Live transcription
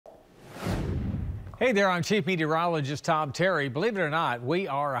Hey there, I'm Chief Meteorologist Tom Terry. Believe it or not, we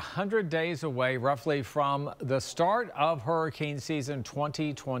are 100 days away roughly from the start of hurricane season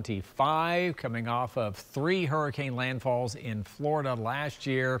 2025, coming off of 3 hurricane landfalls in Florida last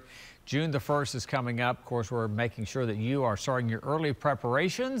year. June the 1st is coming up. Of course, we're making sure that you are starting your early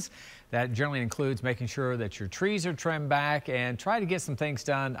preparations. That generally includes making sure that your trees are trimmed back and try to get some things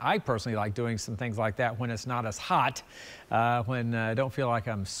done. I personally like doing some things like that when it's not as hot, when I don't feel like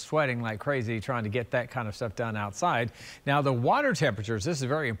I'm sweating like crazy trying to get that kind of stuff done outside. Now, the water temperatures, this is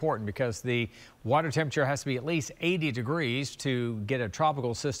very important because the water temperature has to be at least 80 degrees to get a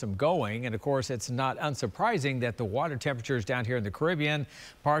tropical system going. And of course, it's not unsurprising that the water temperatures down here in the Caribbean,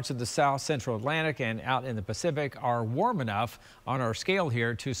 parts of the South Central Atlantic and out in the Pacific are warm enough on our scale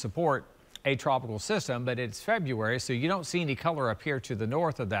here to support a tropical system, but it's February, so you don't see any color up here to the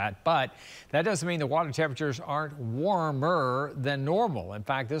north of that. But that doesn't mean the water temperatures aren't warmer than normal. In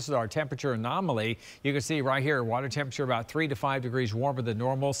fact, this is our temperature anomaly. You can see right here, water temperature about 3 to 5 degrees warmer than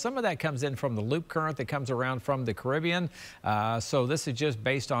normal. Some of that comes in from the loop current that comes around from the Caribbean. So this is just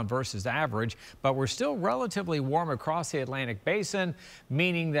based on versus average, but we're still relatively warm across the Atlantic basin,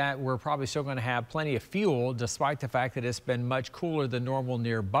 meaning that we're probably still going to have plenty of fuel despite the fact that it's been much cooler than normal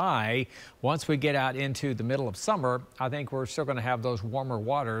nearby. Once we get out into the middle of summer, I think we're still going to have those warmer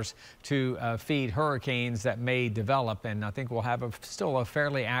waters to feed hurricanes that may develop, and I think we'll have still a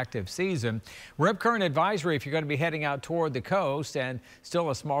fairly active season. Rip current advisory if you're going to be heading out toward the coast, and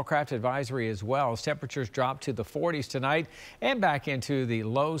still a small craft advisory as well. As temperatures drop to the 40s tonight and back into the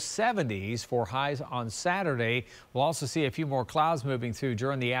low 70s for highs on Saturday. We'll also see a few more clouds moving through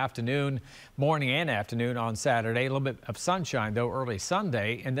during the afternoon, morning and afternoon on Saturday. A little bit of sunshine though early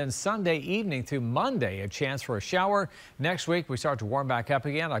Sunday, and then Sunday evening through Monday, a chance for a shower. Next week, we start to warm back up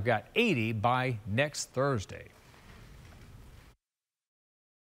again. I've got 80 by next Thursday.